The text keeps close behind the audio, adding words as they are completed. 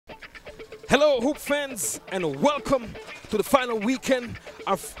Hello, Hoop fans, and welcome to the final weekend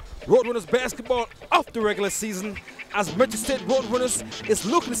of Roadrunners basketball of the regular season, as Metro State Roadrunners is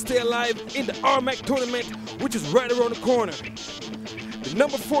looking to stay alive in the RMAC tournament, which is right around the corner. The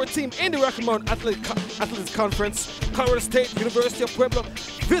number 4 team in the Rocky Mountain Athletics Conference, Colorado State University of Pueblo,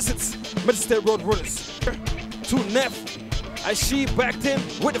 visits Metro State Roadrunners. To Neff, as she backed in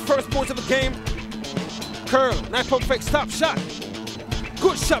with the first points of the game. Curl, 9-pump fake stop shot.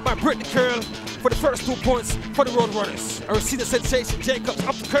 Good shot by Brittany Curl for the first 2 points for the Roadrunners. A receiver sensation, Jacobs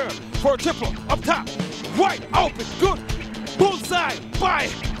up the curl for a triple, up top, wide open, good bullseye by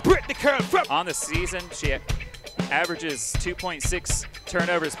Brittany Curl. On the season, she averages 2.6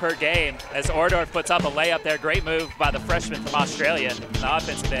 turnovers per game as Ordorf puts up a layup there. Great move by the freshman from Australia in the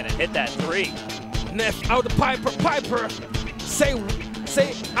offensive end and hit that three. Neff out the Piper, say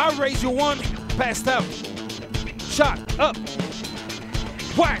I'll raise you one, passed out. Shot up.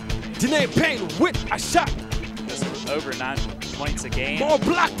 Wide. Janae Payne with a shot. Just over 9 points a game. More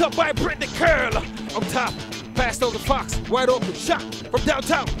blocked up by Brittany Curl. On top. Passed over Fox. Wide open shot from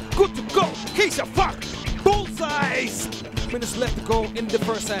downtown. Good to go. Keisha Fox. Bullseyes. Minutes left to go in the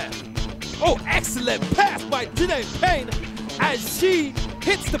first half. Oh, excellent pass by Janae Payne as she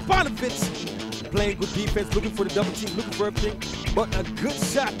hits the Bonovich. Playing good defense, looking for the double team, looking for everything. But a good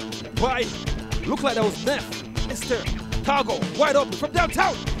shot by, looked like that was Neff. Mr. Tago, wide open from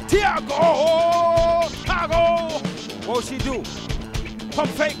downtown. Tiago, oh, Tago. What'll she do? Pump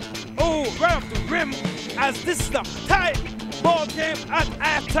fake, oh, right off the rim. As this is the tie ball game at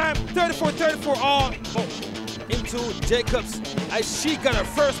halftime, 34-34 all. Oh, into Jacobs as she got her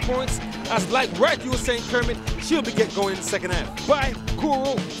first points. As like right you were saying, Kermit, she'll be getting going in the second half. By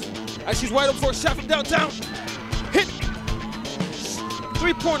Kuru, as she's wide open for a shot from downtown. Hit.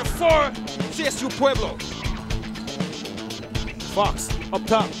 3-pointer for CSU-Pueblo. Fox up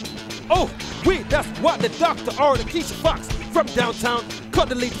top. Oh, wait, that's what the doctor ordered. Keisha Fox from downtown cut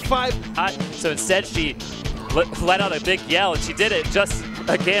the lead to 5. So instead she let out a big yell, and she did it just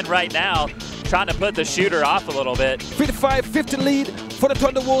again right now, trying to put the shooter off a little bit. 55-50 lead for the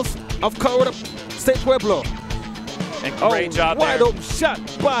Thunderwolves of Colorado State Pueblo. And great job wide there. Open shot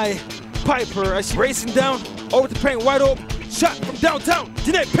by Piper as she's racing down over the paint. Wide open shot from downtown.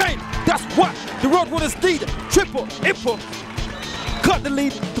 Janae Payne, that's what the Roadrunners need. Triple, imple. Cut the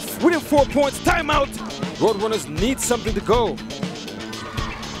lead within 4 points. Timeout. Roadrunners need something to go.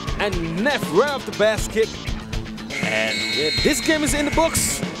 And Neff right off the basket. And yeah, this game is in the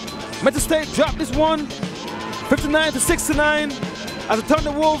books. Metro State dropped this one, 59-69, as the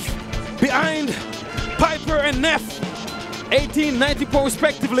Thunderwolves behind Piper and Neff, 18, 19 points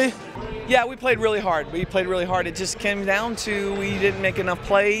respectively. Yeah, we played really hard. It just came down to we didn't make enough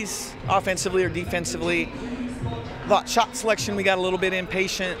plays, offensively or defensively. Shot selection, we got a little bit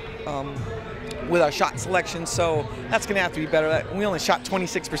impatient with our shot selection, so that's going to have to be better. We only shot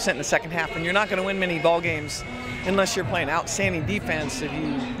 26% in the second half, and you're not going to win many ball games unless you're playing outstanding defense if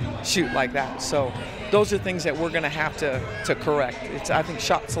you shoot like that. So those are things that we're going to have to correct. It's, I think,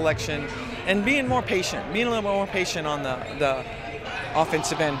 shot selection and being more patient, being a little more patient on the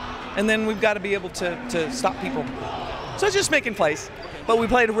offensive end. And then we've got to be able to stop people. So it's just making plays. But we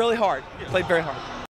played really hard, played very hard.